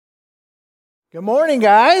Good morning,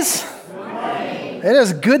 guys. Good morning. It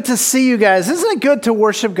is good to see you guys. Isn't it good to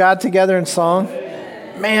worship God together in song?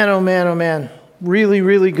 Man, oh man, oh man. Really,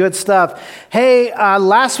 really good stuff. Hey,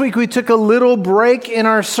 last week we took a little break in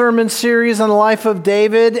our sermon series on the life of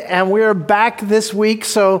David, and we are back this week,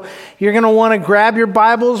 so you're going to want to grab your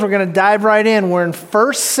Bibles. We're going to dive right in. We're in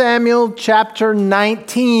 1 Samuel chapter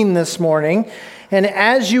 19 this morning. And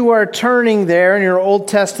as you are turning there in your Old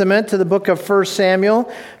Testament to the book of 1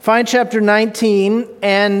 Samuel, find chapter 19.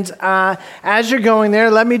 And as you're going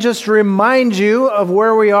there, let me just remind you of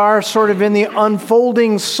where we are sort of in the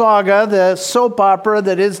unfolding saga, the soap opera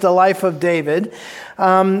that is the life of David.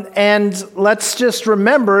 And let's just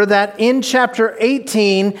remember that in chapter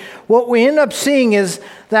 18, what we end up seeing is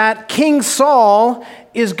that King Saul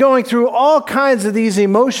is going through all kinds of these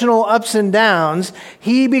emotional ups and downs.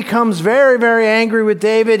 He becomes very, very angry with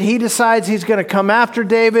David. He decides he's going to come after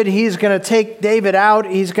David. He's going to take David out.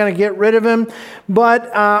 He's going to get rid of him.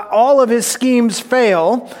 But all of his schemes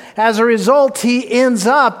fail. As a result, he ends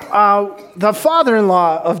up the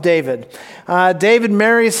father-in-law of David. David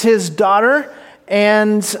marries his daughter.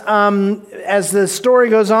 And as the story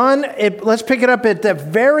goes on, let's pick it up at the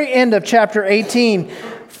very end of chapter 18.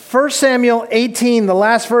 1 Samuel 18, the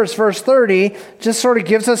last verse, verse 30, just sort of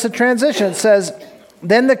gives us a transition. It says,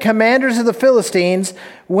 "Then the commanders of the Philistines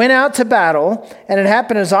went out to battle, and it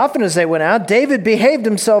happened as often as they went out, David behaved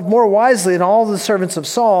himself more wisely than all the servants of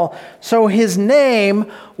Saul, so his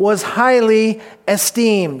name was highly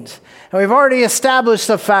esteemed." And we've already established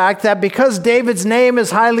the fact that because David's name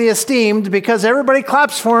is highly esteemed, because everybody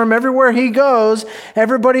claps for him everywhere he goes,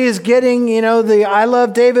 everybody is getting, the I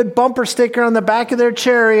Love David bumper sticker on the back of their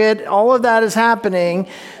chariot, all of that is happening.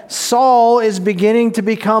 Saul is beginning to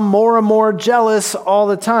become more and more jealous all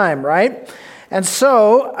the time, right? And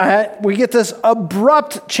so we get this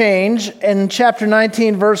abrupt change in chapter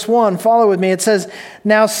 19, verse 1. Follow with me. It says,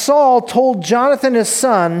 "Now Saul told Jonathan his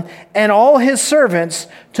son and all his servants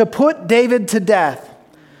to put David to death."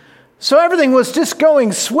 So everything was just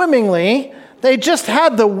going swimmingly. They just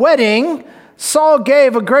had the wedding. Saul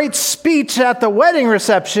gave a great speech at the wedding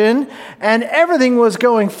reception, and everything was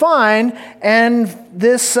going fine. And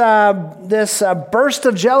this burst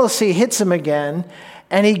of jealousy hits him again.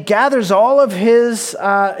 And he gathers all of his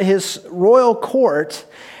royal court,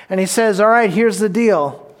 and he says, "All right, here's the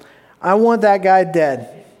deal. I want that guy dead."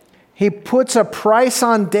 He puts a price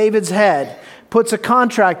on David's head, puts a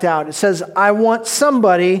contract out. It says, "I want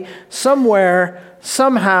somebody, somewhere,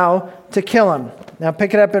 somehow to kill him." Now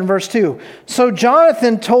pick it up in verse 2. "So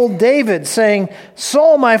Jonathan told David, saying,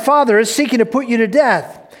 'Saul, my father, is seeking to put you to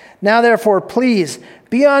death. Now therefore, please,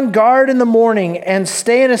 be on guard in the morning and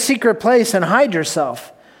stay in a secret place and hide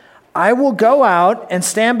yourself. I will go out and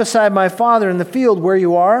stand beside my father in the field where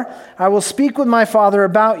you are. I will speak with my father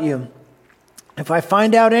about you. If I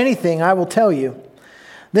find out anything, I will tell you.'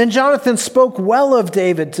 Then Jonathan spoke well of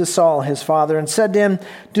David to Saul, his father, and said to him,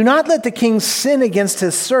 'Do not let the king sin against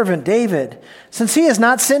his servant David, since he has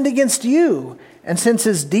not sinned against you, and since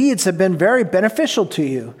his deeds have been very beneficial to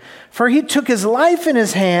you. For he took his life in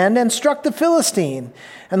his hand and struck the Philistine,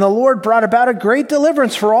 and the Lord brought about a great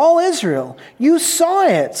deliverance for all Israel. You saw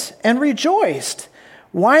it and rejoiced.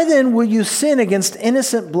 Why then will you sin against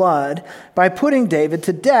innocent blood by putting David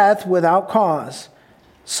to death without cause?'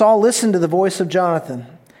 Saul listened to the voice of Jonathan,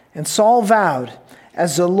 and Saul vowed,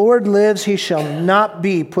 'As the Lord lives, he shall not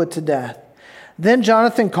be put to death.' Then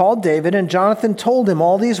Jonathan called David, and Jonathan told him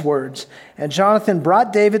all these words. And Jonathan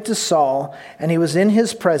brought David to Saul, and he was in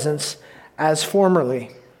his presence as formerly.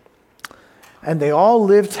 And they all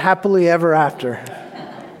lived happily ever after."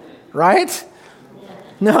 Right?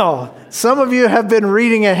 No. Some of you have been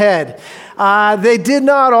reading ahead. They did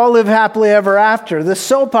not all live happily ever after. The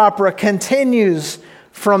soap opera continues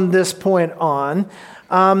from this point on.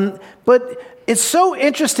 But it's so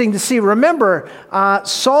interesting to see. Remember,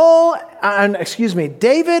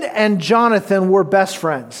 David and Jonathan were best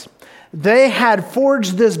friends. They had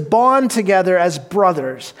forged this bond together as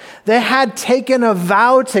brothers. They had taken a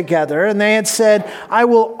vow together, and they had said, "I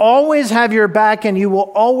will always have your back, and you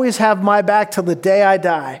will always have my back till the day I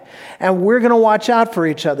die. And we're going to watch out for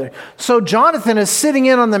each other." So Jonathan is sitting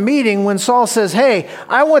in on the meeting when Saul says, "Hey,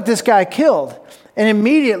 I want this guy killed." And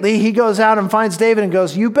immediately he goes out and finds David and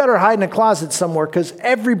goes, "You better hide in a closet somewhere because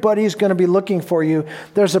everybody's going to be looking for you.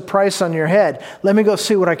 There's a price on your head. Let me go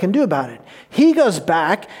see what I can do about it." He goes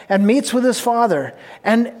back and meets with his father.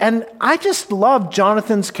 And I just love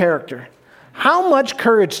Jonathan's character. How much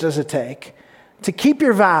courage does it take to keep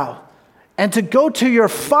your vow and to go to your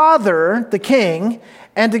father, the king,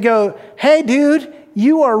 and to go, "Hey, dude,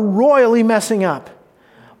 you are royally messing up.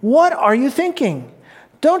 What are you thinking?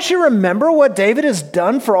 Don't you remember what David has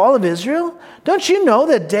done for all of Israel? Don't you know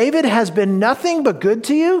that David has been nothing but good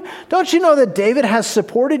to you? Don't you know that David has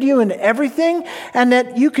supported you in everything and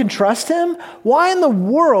that you can trust him? Why in the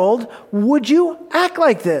world would you act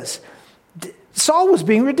like this? Saul was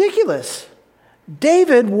being ridiculous.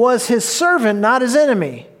 David was his servant, not his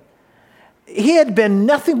enemy. He had been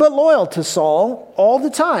nothing but loyal to Saul all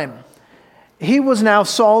the time. He was now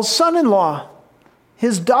Saul's son-in-law.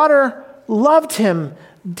 His daughter loved him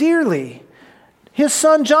dearly. His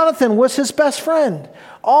son Jonathan was his best friend.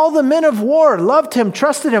 All the men of war loved him,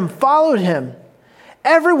 trusted him, followed him.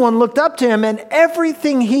 Everyone looked up to him, and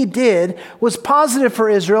everything he did was positive for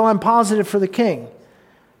Israel and positive for the king.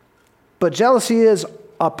 But jealousy is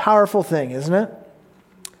a powerful thing, isn't it?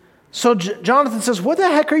 So Jonathan says, "What the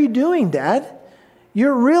heck are you doing, Dad?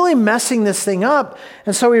 You're really messing this thing up."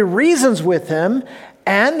 And so he reasons with him,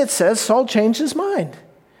 and it says Saul changed his mind.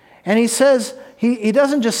 And he says, he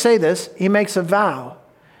doesn't just say this, he makes a vow.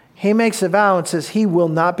 He makes a vow and says, he will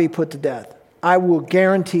not be put to death. I will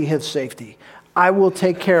guarantee his safety. I will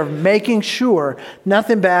take care of making sure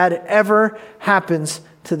nothing bad ever happens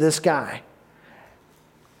to this guy.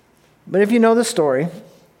 But if you know the story,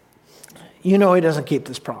 you know he doesn't keep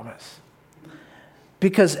this promise.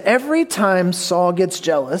 Because every time Saul gets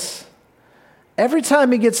jealous, every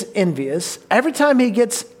time he gets envious, every time he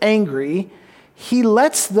gets angry, he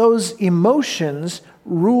lets those emotions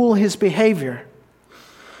rule his behavior.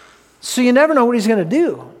 So you never know what he's going to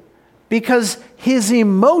do because his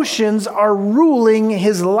emotions are ruling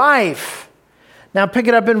his life. Now pick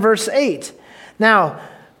it up in verse 8. Now,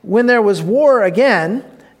 when there was war again,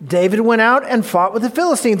 David went out and fought with the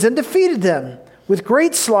Philistines and defeated them with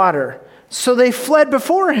great slaughter. So they fled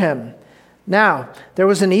before him. Now, there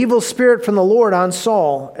was an evil spirit from the Lord on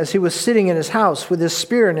Saul as he was sitting in his house with his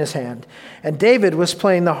spear in his hand. And David was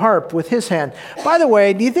playing the harp with his hand. By the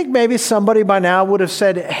way, do you think maybe somebody by now would have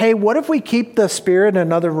said, "Hey, what if we keep the spear in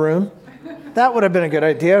another room?" That would have been a good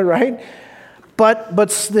idea, right? But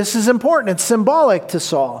this is important. It's symbolic to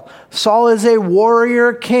Saul. Saul is a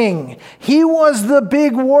warrior king. He was the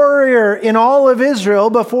big warrior in all of Israel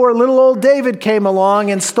before little old David came along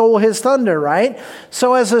and stole his thunder, right?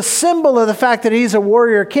 So as a symbol of the fact that he's a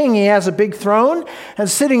warrior king, he has a big throne. And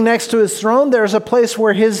sitting next to his throne, there's a place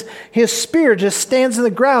where his spear just stands in the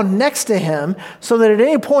ground next to him so that at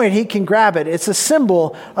any point he can grab it. It's a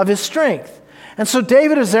symbol of his strength. And so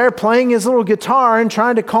David is there playing his little guitar and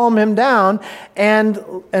trying to calm him down. And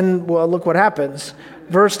well, look what happens.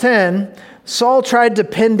 Verse 10, Saul tried to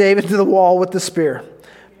pin David to the wall with the spear.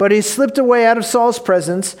 But he slipped away out of Saul's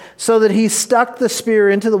presence so that he stuck the spear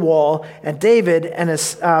into the wall. And David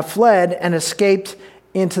fled and escaped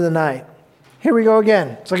into the night. Here we go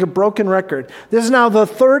again. It's like a broken record. This is now the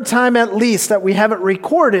third time at least that we have it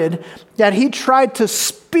recorded that he tried to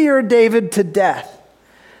spear David to death.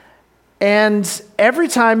 And every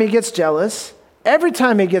time he gets jealous, every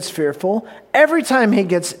time he gets fearful, every time he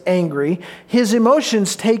gets angry, his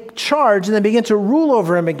emotions take charge and they begin to rule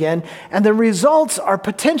over him again. And the results are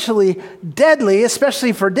potentially deadly,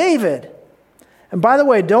 especially for David. And by the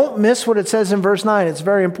way, don't miss what it says in verse 9. It's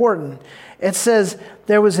very important. It says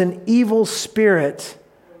there was an evil spirit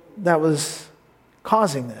that was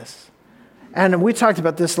causing this. And we talked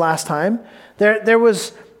about this last time. There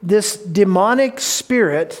was this demonic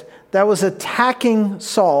spirit that was attacking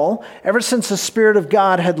Saul ever since the Spirit of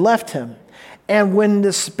God had left him. And when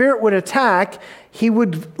the Spirit would attack, he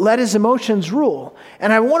would let his emotions rule.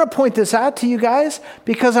 And I want to point this out to you guys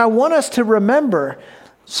because I want us to remember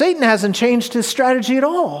Satan hasn't changed his strategy at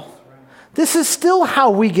all. This is still how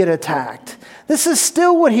we get attacked. This is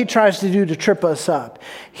still what he tries to do to trip us up.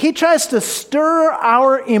 He tries to stir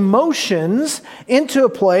our emotions into a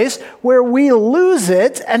place where we lose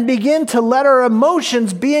it and begin to let our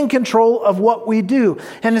emotions be in control of what we do.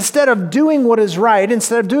 And instead of doing what is right,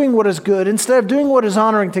 instead of doing what is good, instead of doing what is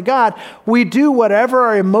honoring to God, we do whatever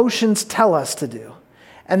our emotions tell us to do.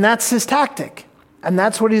 And that's his tactic. And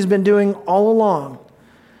that's what he's been doing all along.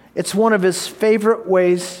 It's one of his favorite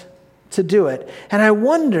ways to do it. And I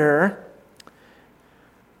wonder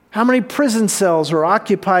how many prison cells are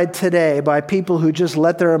occupied today by people who just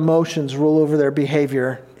let their emotions rule over their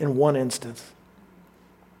behavior in one instance.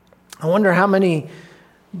 I wonder how many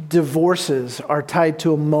divorces are tied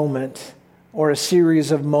to a moment or a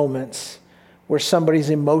series of moments where somebody's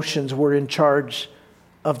emotions were in charge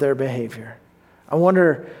of their behavior. I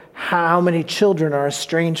wonder how many children are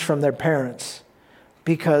estranged from their parents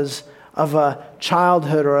because of a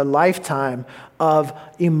childhood or a lifetime of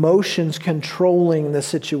emotions controlling the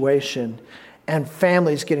situation and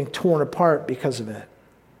families getting torn apart because of it.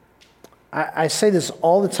 I say this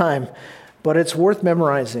all the time but it's worth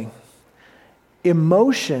memorizing.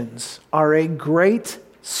 Emotions are a great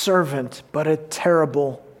servant, but a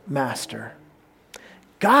terrible master.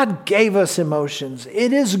 God gave us emotions.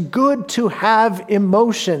 It is good to have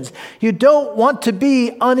emotions. You don't want to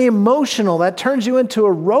be unemotional. That turns you into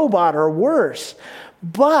a robot or worse.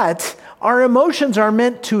 But our emotions are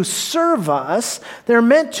meant to serve us. They're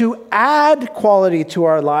meant to add quality to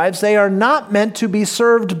our lives. They are not meant to be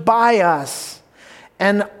served by us.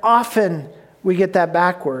 And often we get that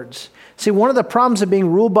backwards. See, one of the problems of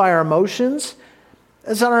being ruled by our emotions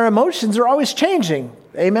is that our emotions are always changing.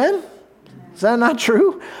 Amen? Is that not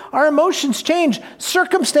true? Our emotions change.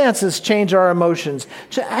 Circumstances change our emotions.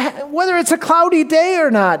 Whether it's a cloudy day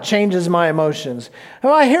or not changes my emotions. If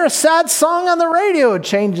I hear a sad song on the radio, it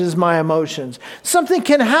changes my emotions. Something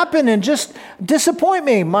can happen and just disappoint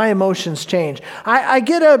me. My emotions change. I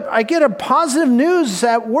get a positive news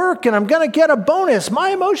at work and I'm going to get a bonus. My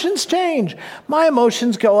emotions change. My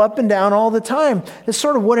emotions go up and down all the time. It's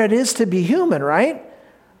sort of what it is to be human, right?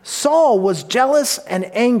 Saul was jealous and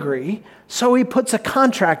angry, so he puts a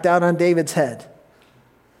contract out on David's head.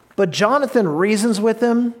 But Jonathan reasons with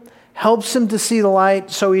him, helps him to see the light,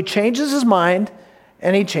 so he changes his mind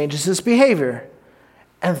and he changes his behavior.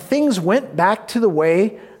 And things went back to the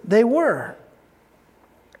way they were.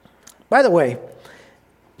 By the way,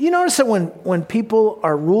 you notice that when people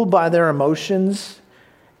are ruled by their emotions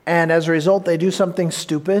and as a result they do something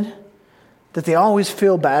stupid, that they always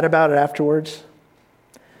feel bad about it afterwards?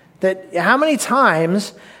 That how many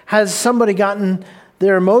times has somebody gotten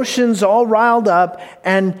their emotions all riled up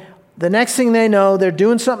and the next thing they know, they're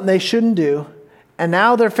doing something they shouldn't do, and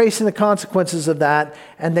now they're facing the consequences of that,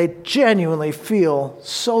 and they genuinely feel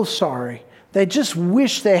so sorry. They just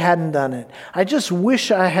wish they hadn't done it. I just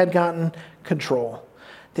wish I had gotten control.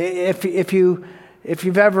 If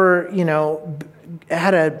you've ever,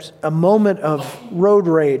 had a moment of road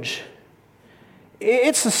rage,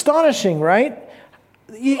 it's astonishing, right?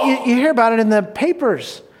 You hear about it in the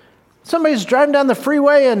papers. Somebody's driving down the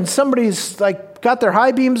freeway and somebody's got their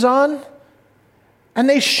high beams on and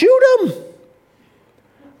they shoot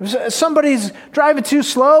them. Somebody's driving too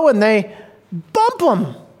slow and they bump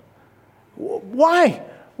them. Why?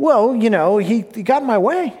 Well, he got in my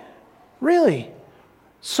way. Really?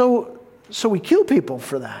 So we kill people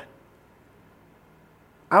for that.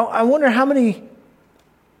 I wonder how many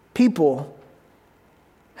people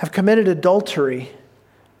have committed adultery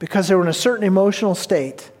because they were in a certain emotional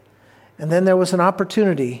state, and then there was an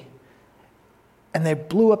opportunity, and they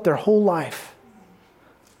blew up their whole life,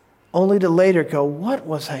 only to later go, what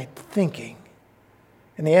was I thinking?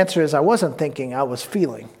 And the answer is, I wasn't thinking, I was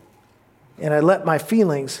feeling. And I let my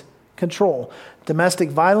feelings control. Domestic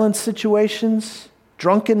violence situations,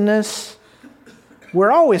 drunkenness, we're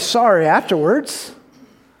always sorry afterwards.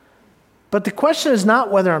 But the question is not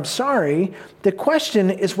whether I'm sorry. The question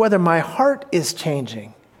is whether my heart is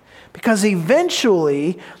changing. Because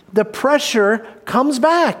eventually, the pressure comes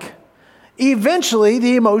back. Eventually,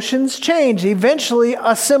 the emotions change. Eventually,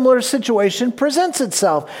 a similar situation presents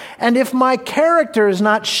itself. And if my character is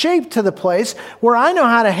not shaped to the place where I know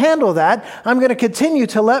how to handle that, I'm going to continue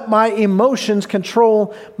to let my emotions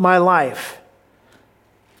control my life.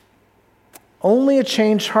 Only a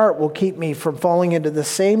changed heart will keep me from falling into the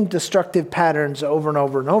same destructive patterns over and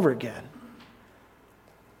over and over again.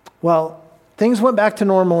 Well, things went back to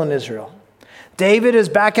normal in Israel. David is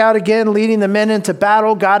back out again, leading the men into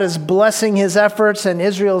battle. God is blessing his efforts, and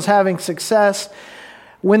Israel is having success.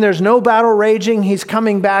 When there's no battle raging, he's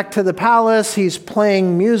coming back to the palace. He's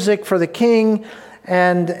playing music for the king,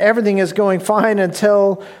 and everything is going fine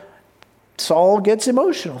until Saul gets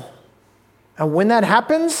emotional. And when that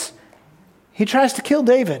happens, he tries to kill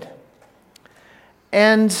David.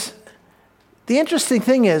 And the interesting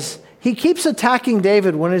thing is, he keeps attacking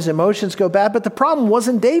David when his emotions go bad, but the problem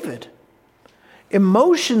wasn't David.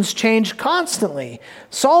 Emotions change constantly.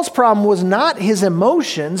 Saul's problem was not his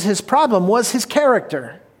emotions. His problem was his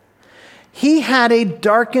character. He had a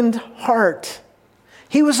darkened heart.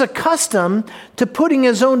 He was accustomed to putting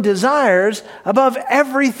his own desires above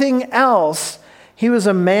everything else. He was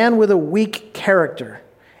a man with a weak character.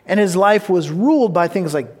 And his life was ruled by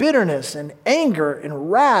things like bitterness and anger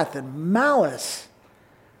and wrath and malice.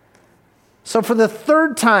 So for the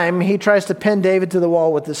third time, he tries to pin David to the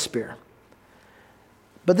wall with his spear.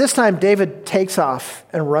 But this time, David takes off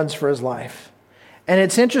and runs for his life. And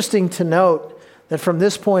it's interesting to note that from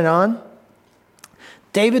this point on,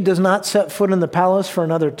 David does not set foot in the palace for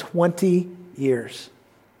another 20 years.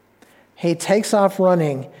 He takes off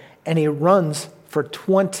running, and he runs for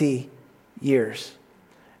 20 years.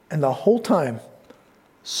 And the whole time,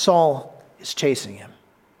 Saul is chasing him.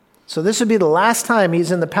 So this would be the last time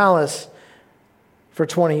he's in the palace for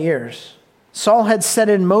 20 years. Saul had set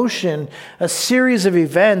in motion a series of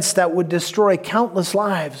events that would destroy countless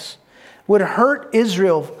lives, would hurt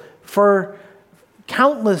Israel for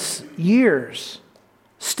countless years,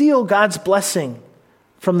 steal God's blessing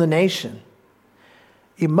from the nation.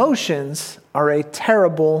 Emotions are a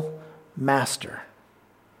terrible master.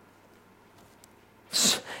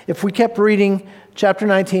 If we kept reading chapter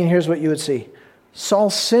 19, here's what you would see. Saul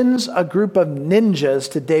sends a group of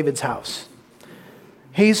ninjas to David's house.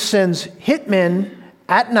 He sends hitmen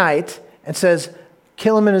at night and says,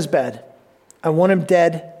 kill him in his bed. I want him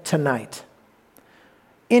dead tonight.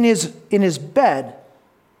 In his bed,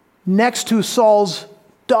 next to Saul's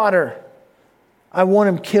daughter, I want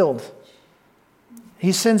him killed.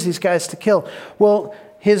 He sends these guys to kill. Well,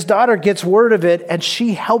 his daughter gets word of it, and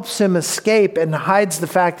she helps him escape and hides the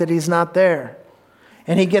fact that he's not there.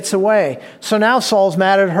 And he gets away. So now Saul's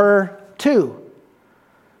mad at her too.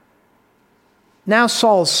 Now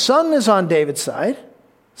Saul's son is on David's side.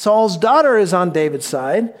 Saul's daughter is on David's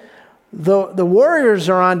side. The warriors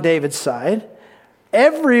are on David's side.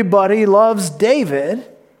 Everybody loves David.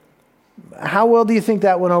 How well do you think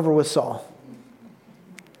that went over with Saul?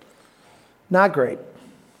 Not great.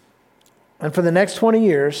 And for the next 20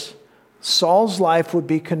 years, Saul's life would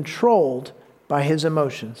be controlled by his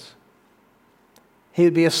emotions. He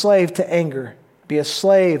would be a slave to anger, be a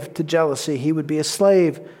slave to jealousy. He would be a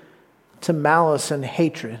slave to malice and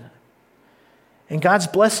hatred. And God's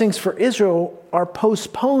blessings for Israel are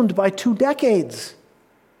postponed by 2 decades.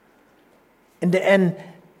 And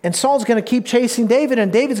Saul's going to keep chasing David, and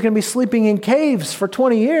David's going to be sleeping in caves for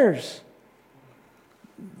 20 years.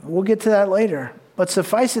 We'll get to that later. But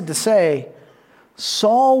suffice it to say,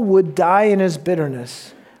 Saul would die in his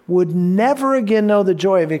bitterness, would never again know the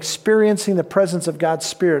joy of experiencing the presence of God's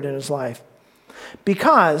Spirit in his life.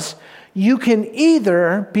 Because you can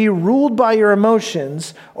either be ruled by your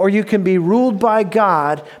emotions or you can be ruled by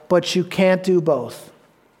God, but you can't do both.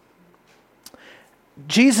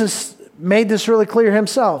 Jesus made this really clear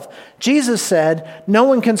himself. Jesus said, no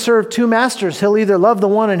one can serve 2 masters. He'll either love the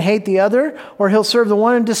one and hate the other, or he'll serve the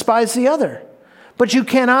one and despise the other. But you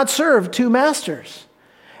cannot serve 2 masters.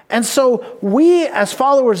 And so we, as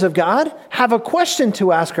followers of God, have a question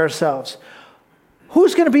to ask ourselves.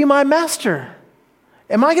 Who's going to be my master?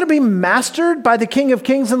 Am I going to be mastered by the King of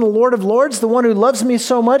Kings and the Lord of Lords, the one who loves me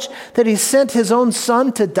so much that he sent his own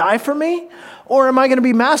son to die for me? Or am I going to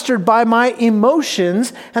be mastered by my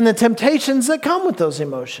emotions and the temptations that come with those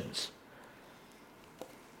emotions?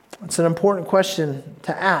 It's an important question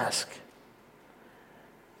to ask.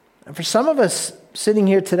 And for some of us sitting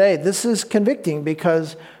here today, this is convicting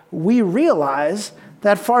because we realize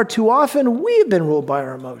that far too often we've been ruled by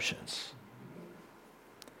our emotions.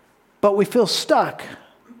 But we feel stuck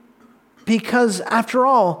because, after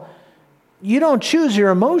all, you don't choose your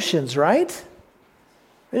emotions, right?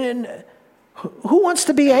 And who wants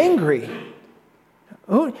to be angry?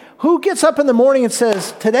 Who gets up in the morning and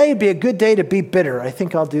says, today would be a good day to be bitter. I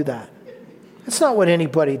think I'll do that. That's not what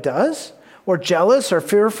anybody does. Or jealous or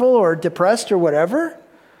fearful or depressed or whatever.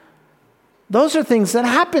 Those are things that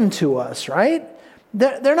happen to us, right?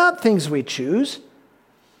 They're not things we choose.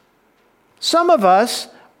 Some of us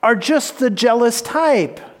are just the jealous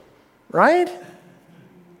type, right?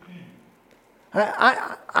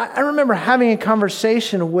 I remember having a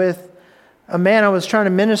conversation with a man I was trying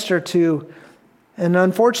to minister to, and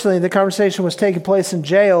unfortunately the conversation was taking place in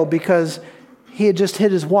jail because he had just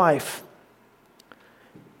hit his wife.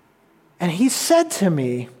 And he said to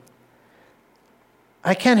me,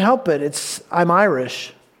 I can't help it, I'm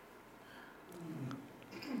Irish.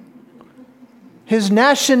 His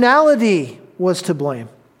nationality was to blame.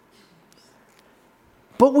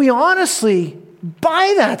 But we honestly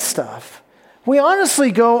buy that stuff. We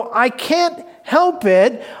honestly go, I can't help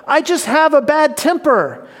it, I just have a bad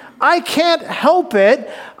temper. I can't help it,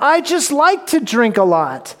 I just like to drink a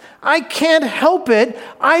lot. I can't help it,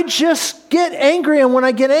 I just get angry, and when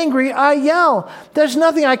I get angry, I yell. There's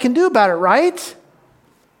nothing I can do about it, right?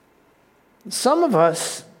 Some of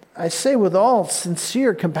us, I say with all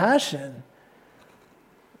sincere compassion,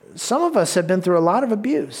 some of us have been through a lot of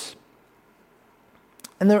abuse.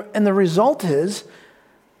 And the result is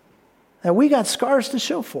that we got scars to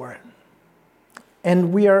show for it.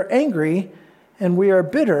 And we are angry and we are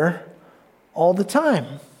bitter all the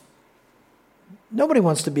time. Nobody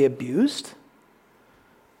wants to be abused,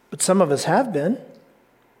 but some of us have been.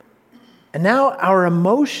 And now our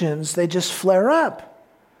emotions, they just flare up.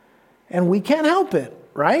 And we can't help it,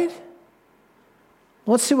 right?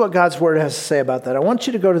 Let's see what God's Word has to say about that. I want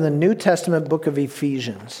you to go to the New Testament book of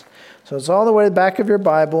Ephesians. So it's all the way to the back of your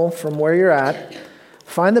Bible from where you're at.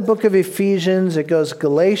 Find the book of Ephesians. It goes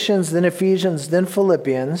Galatians, then Ephesians, then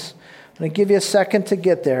Philippians. I'm going to give you a second to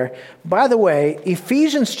get there. By the way,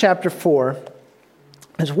 Ephesians chapter 4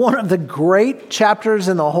 is one of the great chapters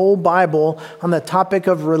in the whole Bible on the topic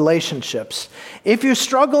of relationships. If you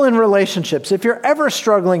struggle in relationships, if you're ever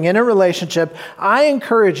struggling in a relationship, I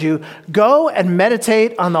encourage you, go and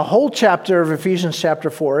meditate on the whole chapter of Ephesians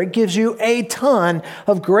chapter 4. It gives you a ton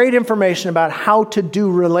of great information about how to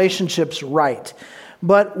do relationships right.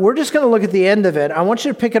 But we're just going to look at the end of it. I want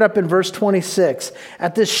you to pick it up in verse 26,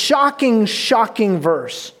 at this shocking, shocking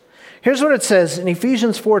verse. Here's what it says in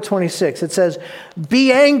Ephesians 4:26. It says,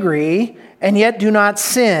 "Be angry and yet do not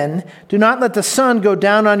sin. Do not let the sun go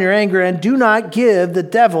down on your anger, and do not give the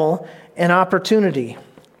devil an opportunity."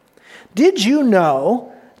 Did you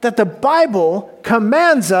know that the Bible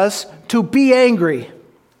commands us to be angry?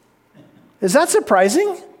 Is that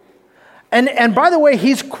surprising? And by the way,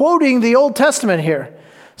 he's quoting the Old Testament here.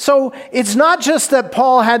 So it's not just that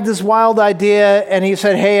Paul had this wild idea and he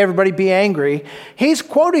said, hey, everybody be angry. He's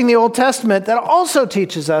quoting the Old Testament that also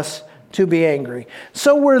teaches us to be angry.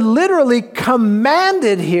 So we're literally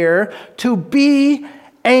commanded here to be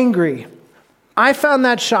angry. I found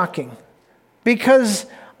that shocking because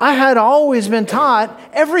I had always been taught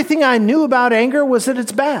everything I knew about anger was that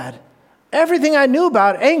it's bad. Everything I knew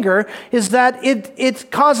about anger is that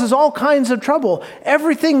it causes all kinds of trouble.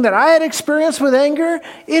 Everything that I had experienced with anger,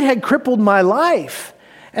 it had crippled my life.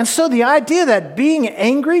 And so the idea that being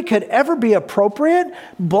angry could ever be appropriate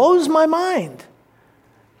blows my mind.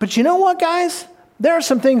 But you know what, guys? There are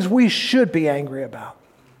some things we should be angry about.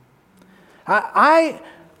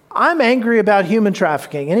 I'm angry about human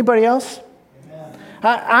trafficking. Anybody else?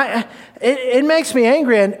 It makes me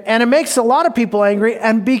angry, and it makes a lot of people angry,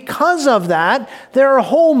 and because of that, there are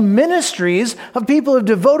whole ministries of people who have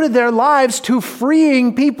devoted their lives to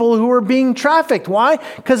freeing people who are being trafficked. Why?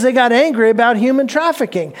 Because they got angry about human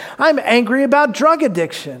trafficking. I'm angry about drug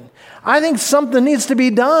addiction. I think something needs to be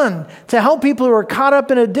done to help people who are caught up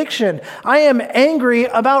in addiction. I am angry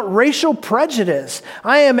about racial prejudice.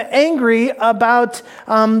 I am angry about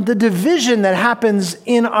the division that happens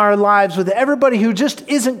in our lives with everybody who just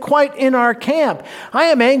isn't quite in our camp. I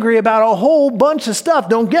am angry about a whole bunch of stuff.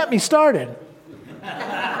 Don't get me started.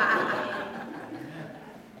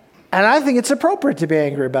 And I think it's appropriate to be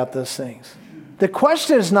angry about those things. The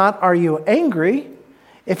question is not, are you angry?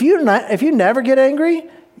 If you never get angry,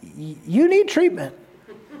 you need treatment.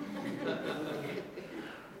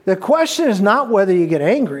 The question is not whether you get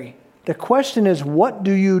angry. The question is, what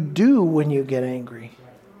do you do when you get angry?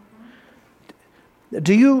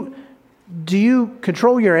 Do you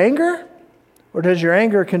control your anger, or does your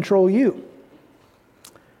anger control you?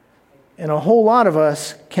 And a whole lot of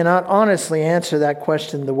us cannot honestly answer that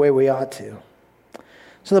question the way we ought to.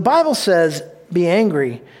 So the Bible says, be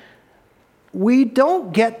angry. We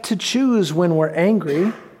don't get to choose when we're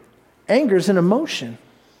angry. Anger is an emotion.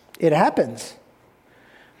 It happens.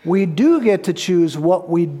 We do get to choose what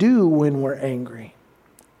we do when we're angry.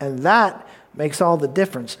 And that makes all the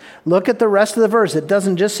difference. Look at the rest of the verse. It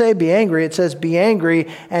doesn't just say be angry. It says be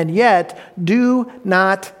angry and yet do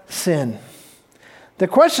not sin. The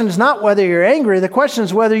question is not whether you're angry. The question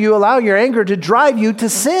is whether you allow your anger to drive you to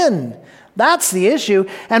sin. That's the issue.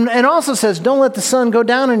 And also says, don't let the sun go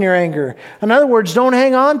down in your anger. In other words, don't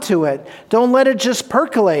hang on to it. Don't let it just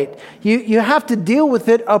percolate. You have to deal with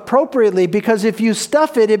it appropriately, because if you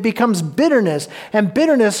stuff it, it becomes bitterness. And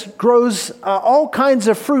bitterness grows all kinds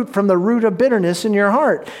of fruit from the root of bitterness in your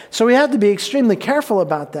heart. So we have to be extremely careful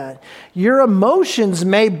about that. Your emotions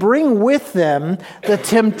may bring with them the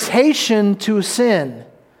temptation to sin,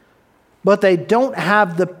 but they don't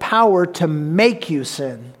have the power to make you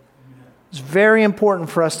sin. It's very important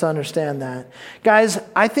for us to understand that. Guys,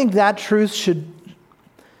 I think that truth should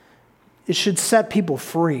set people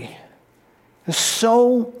free.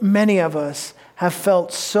 So many of us have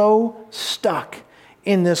felt so stuck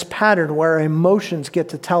in this pattern where our emotions get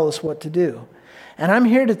to tell us what to do. And I'm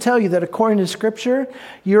here to tell you that according to Scripture,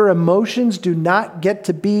 your emotions do not get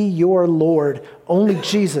to be your Lord. Only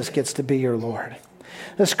Jesus gets to be your Lord.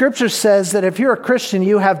 The Scripture says that if you're a Christian,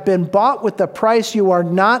 you have been bought with a price. You are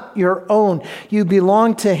not your own. You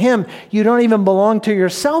belong to Him. You don't even belong to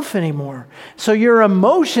yourself anymore. So your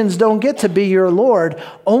emotions don't get to be your Lord.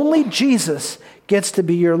 Only Jesus gets to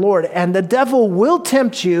be your Lord. And the devil will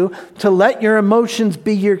tempt you to let your emotions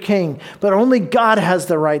be your king. But only God has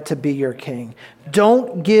the right to be your king.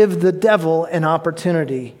 Don't give the devil an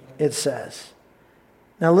opportunity, it says.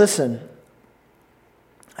 Now listen.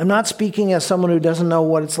 I'm not speaking as someone who doesn't know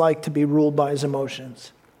what it's like to be ruled by his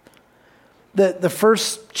emotions. The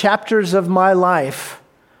first chapters of my life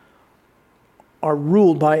are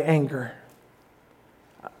ruled by anger.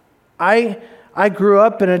 I grew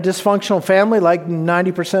up in a dysfunctional family like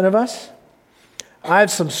 90% of us. I have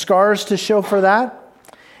some scars to show for that.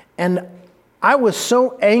 And I was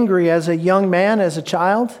so angry as a young man, as a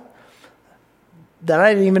child, that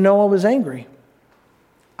I didn't even know I was angry.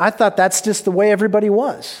 I thought that's just the way everybody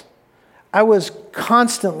was. I was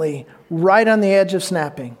constantly right on the edge of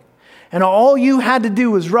snapping. And all you had to do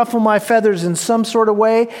was ruffle my feathers in some sort of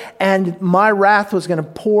way, and my wrath was going to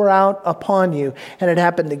pour out upon you. And it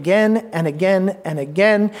happened again and again and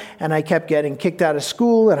again, and I kept getting kicked out of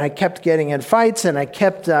school, and I kept getting in fights, and I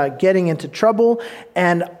kept getting into trouble,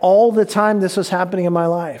 and all the time this was happening in my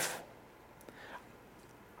life.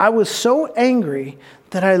 I was so angry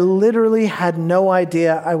that I literally had no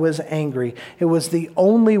idea I was angry. It was the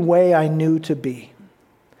only way I knew to be.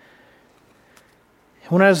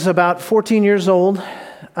 When I was about 14 years old,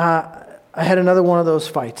 I had another one of those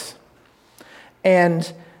fights.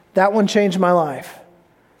 And that one changed my life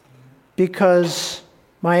because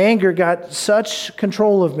my anger got such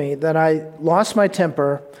control of me that I lost my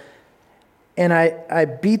temper, and I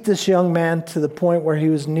beat this young man to the point where he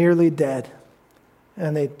was nearly dead.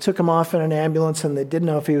 And they took him off in an ambulance, and they didn't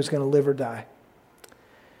know if he was going to live or die.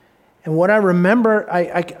 And what I remember,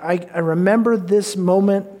 I remember this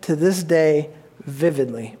moment to this day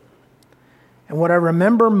vividly. And what I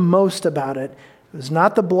remember most about it was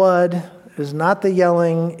not the blood, it is not the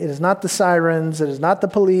yelling, it is not the sirens, it is not the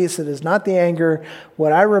police, it is not the anger.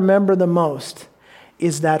 What I remember the most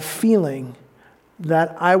is that feeling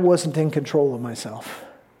that I wasn't in control of myself.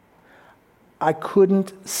 I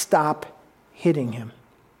couldn't stop hitting him.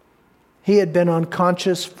 He had been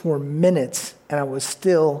unconscious for minutes, and I was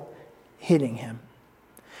still hitting him.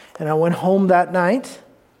 And I went home that night,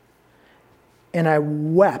 and I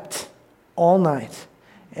wept all night.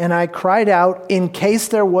 And I cried out in case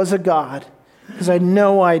there was a God, because I had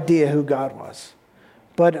no idea who God was.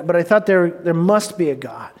 But I thought there must be a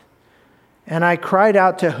God. And I cried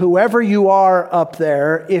out to whoever you are up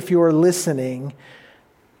there, if you're listening,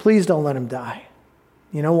 please don't let him die.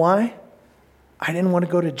 You know why? I didn't want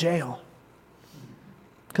to go to jail.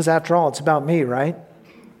 Because after all, it's about me, right?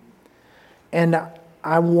 And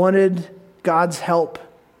I wanted God's help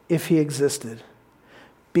if he existed.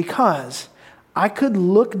 Because I could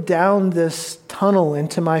look down this tunnel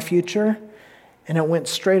into my future, and it went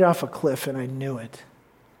straight off a cliff, and I knew it.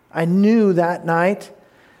 I knew that night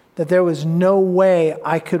that there was no way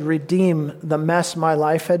I could redeem the mess my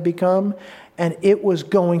life had become, and it was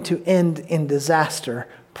going to end in disaster,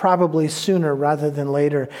 probably sooner rather than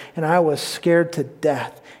later. And I was scared to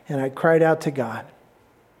death, and I cried out to God.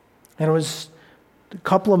 And it was a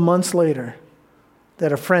couple of months later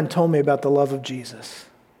that a friend told me about the love of Jesus.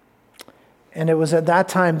 And it was at that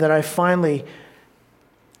time that I finally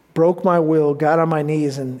broke my will, got on my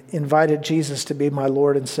knees, and invited Jesus to be my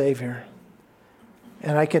Lord and Savior.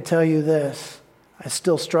 And I can tell you this, I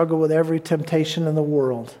still struggle with every temptation in the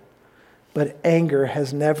world, but anger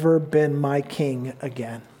has never been my king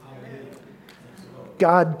again.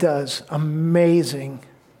 God does amazing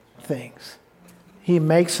things. He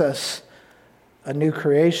makes us a new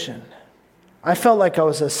creation. I felt like I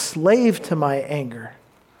was a slave to my anger,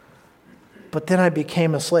 but then I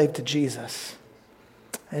became a slave to Jesus,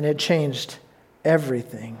 and it changed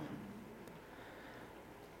everything.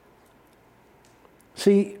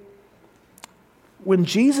 See, when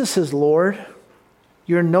Jesus is Lord,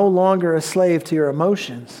 you're no longer a slave to your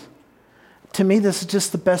emotions. To me, this is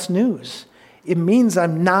just the best news. It means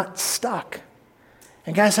I'm not stuck.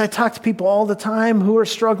 And guys, I talk to people all the time who are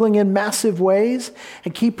struggling in massive ways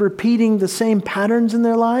and keep repeating the same patterns in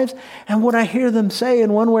their lives. And what I hear them say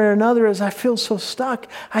in one way or another is, I feel so stuck.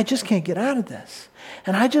 I just can't get out of this.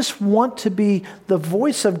 And I just want to be the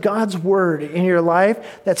voice of God's word in your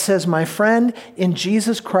life that says, my friend, in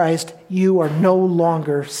Jesus Christ, you are no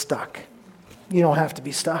longer stuck. You don't have to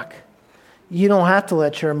be stuck. You don't have to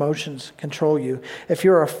let your emotions control you. If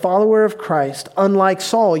you're a follower of Christ, unlike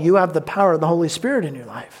Saul, you have the power of the Holy Spirit in your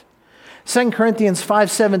life. 2 Corinthians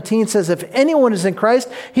 5:17 says, if anyone is in Christ,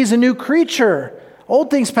 he's a new creature. Old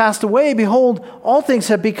things passed away. Behold, all things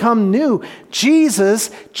have become new. Jesus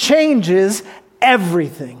changes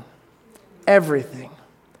everything. Everything.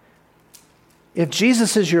 If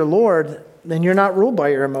Jesus is your Lord, then you're not ruled by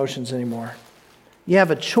your emotions anymore. You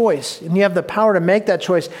have a choice, and you have the power to make that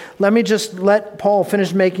choice. Let me just let Paul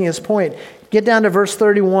finish making his point. Get down to verse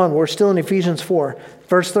 31. We're still in Ephesians 4.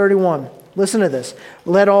 Verse 31. Listen to this.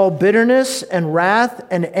 Let all bitterness and wrath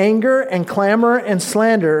and anger and clamor and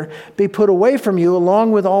slander be put away from you,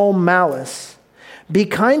 along with all malice. Be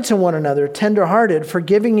kind to one another, tenderhearted,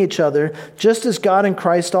 forgiving each other, just as God in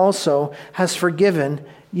Christ also has forgiven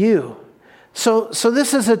you. So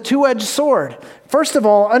this is a two-edged sword. First of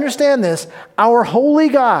all, understand this. Our holy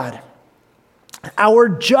God, our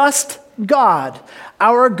just God,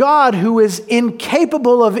 our God who is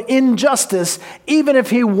incapable of injustice, even if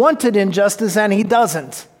he wanted injustice and he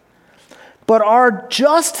doesn't. But our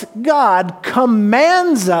just God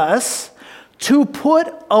commands us to put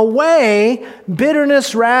away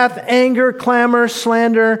bitterness, wrath, anger, clamor,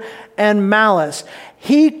 slander, and malice.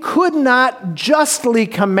 He could not justly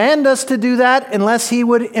command us to do that unless he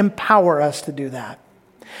would empower us to do that.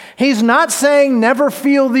 He's not saying never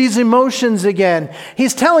feel these emotions again.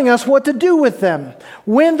 He's telling us what to do with them.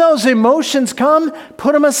 When those emotions come,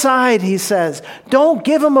 put them aside, he says. Don't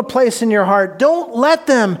give them a place in your heart. Don't let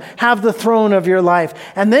them have the throne of your life.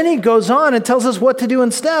 And then he goes on and tells us what to do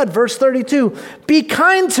instead. Verse 32, be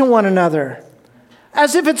kind to one another.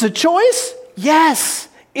 As if it's a choice? Yes,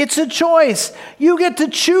 it's a choice. You get to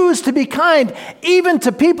choose to be kind, even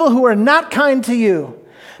to people who are not kind to you.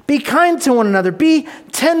 Be kind to one another. Be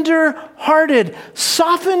tender-hearted.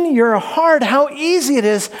 Soften your heart. How easy it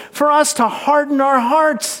is for us to harden our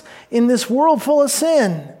hearts in this world full of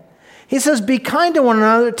sin. He says, be kind to one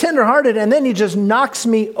another, tender-hearted, and then he just knocks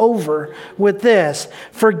me over with this,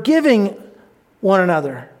 forgiving one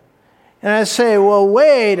another. And I say, well,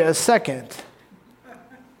 wait a second.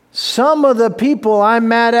 Some of the people I'm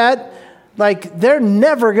mad at, they're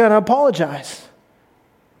never going to apologize.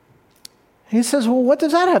 He says, well, what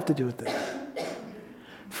does that have to do with this?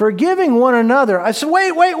 Forgiving one another. I said,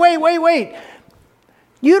 wait.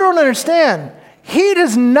 You don't understand. He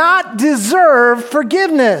does not deserve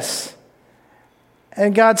forgiveness.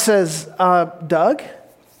 And God says, Doug,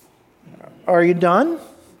 are you done?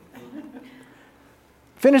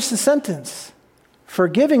 Finish the sentence.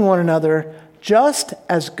 Forgiving one another just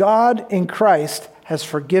as God in Christ has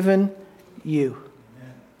forgiven you.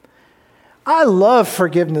 I love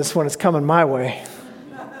forgiveness when it's coming my way.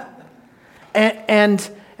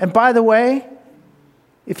 And by the way,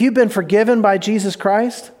 if you've been forgiven by Jesus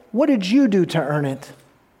Christ, what did you do to earn it?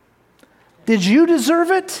 Did you deserve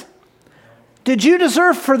it? Did you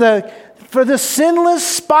deserve for the sinless,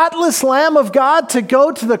 spotless Lamb of God to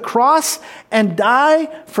go to the cross and die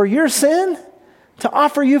for your sin? To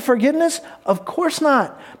offer you forgiveness? Of course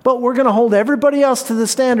not. But we're going to hold everybody else to the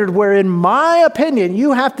standard where, in my opinion,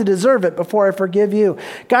 you have to deserve it before I forgive you.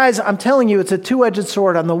 Guys, I'm telling you, it's a two-edged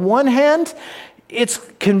sword. On the one hand, it's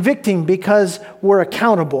convicting because we're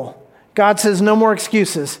accountable. God says, no more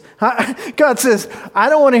excuses. God says, I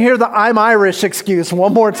don't want to hear the I'm Irish excuse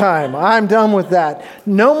one more time. I'm done with that.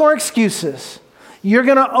 No more excuses. You're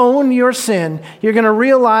going to own your sin. You're going to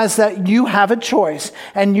realize that you have a choice,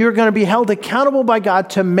 and you're going to be held accountable by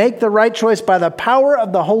God to make the right choice by the power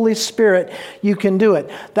of the Holy Spirit. You can do it.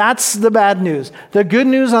 That's the bad news. The good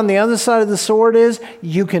news on the other side of the sword is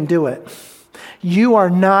you can do it. You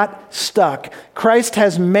are not stuck. Christ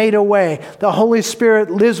has made a way. The Holy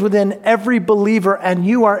Spirit lives within every believer, and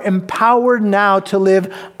you are empowered now to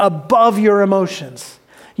live above your emotions.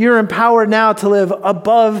 You're empowered now to live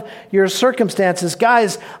above your circumstances.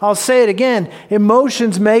 Guys, I'll say it again.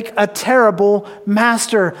 Emotions make a terrible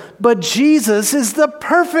master, but Jesus is the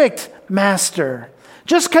perfect master.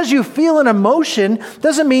 Just because you feel an emotion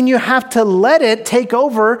doesn't mean you have to let it take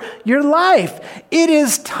over your life. It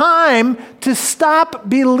is time to stop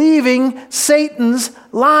believing Satan's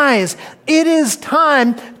lies. It is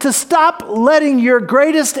time to stop letting your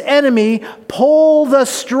greatest enemy pull the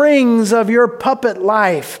strings of your puppet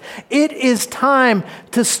life. It is time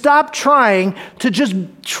to stop trying to just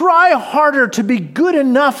try harder to be good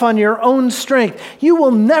enough on your own strength. You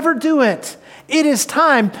will never do it. It is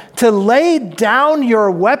time to lay down your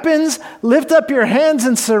weapons, lift up your hands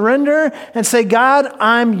and surrender and say, God,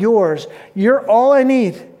 I'm yours. You're all I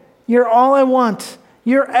need. You're all I want.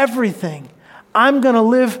 You're everything. I'm going to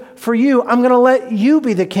live for you. I'm going to let you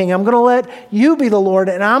be the king. I'm going to let you be the Lord,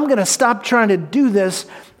 and I'm going to stop trying to do this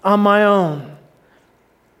on my own.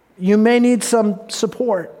 You may need some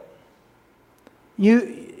support.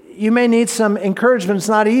 You may need some encouragement. It's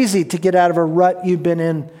not easy to get out of a rut you've been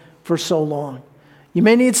in for so long. You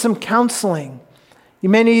may need some counseling. You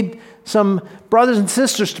may need some brothers and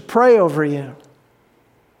sisters to pray over you.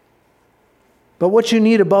 But what you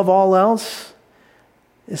need above all else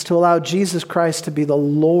is to allow Jesus Christ to be the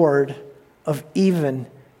Lord of even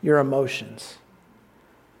your emotions.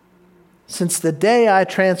 Since the day I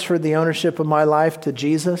transferred the ownership of my life to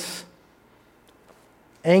Jesus,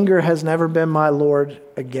 Anger has never been my Lord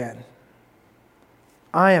again.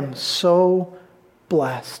 I am so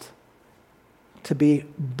blessed to be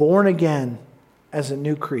born again as a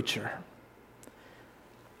new creature.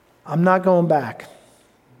 I'm not going back.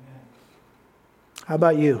 How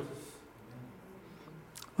about you?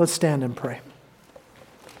 Let's stand and pray.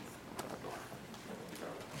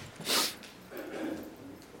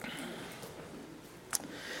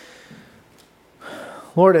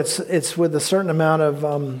 Lord, it's with a certain amount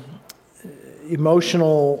of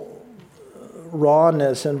emotional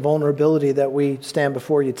rawness and vulnerability that we stand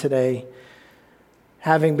before you today,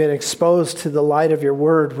 having been exposed to the light of your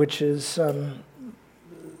word, which is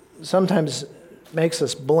sometimes makes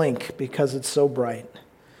us blink because it's so bright.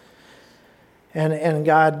 And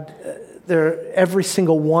God, every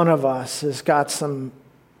single one of us has got some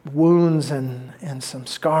wounds and some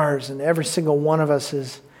scars, and every single one of us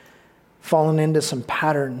has fallen into some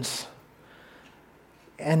patterns.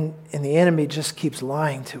 And the enemy just keeps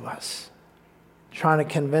lying to us, trying to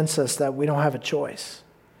convince us that we don't have a choice.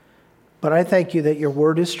 But I thank you that your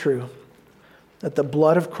word is true, that the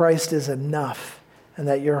blood of Christ is enough, and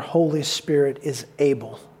that your Holy Spirit is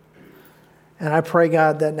able. And I pray,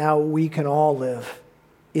 God, that now we can all live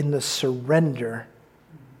in the surrender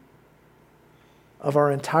of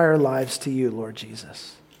our entire lives to you, Lord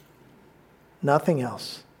Jesus. Nothing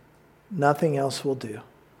else. Nothing else will do.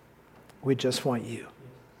 We just want you.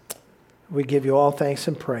 We give you all thanks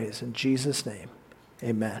and praise in Jesus' name.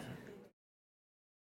 Amen.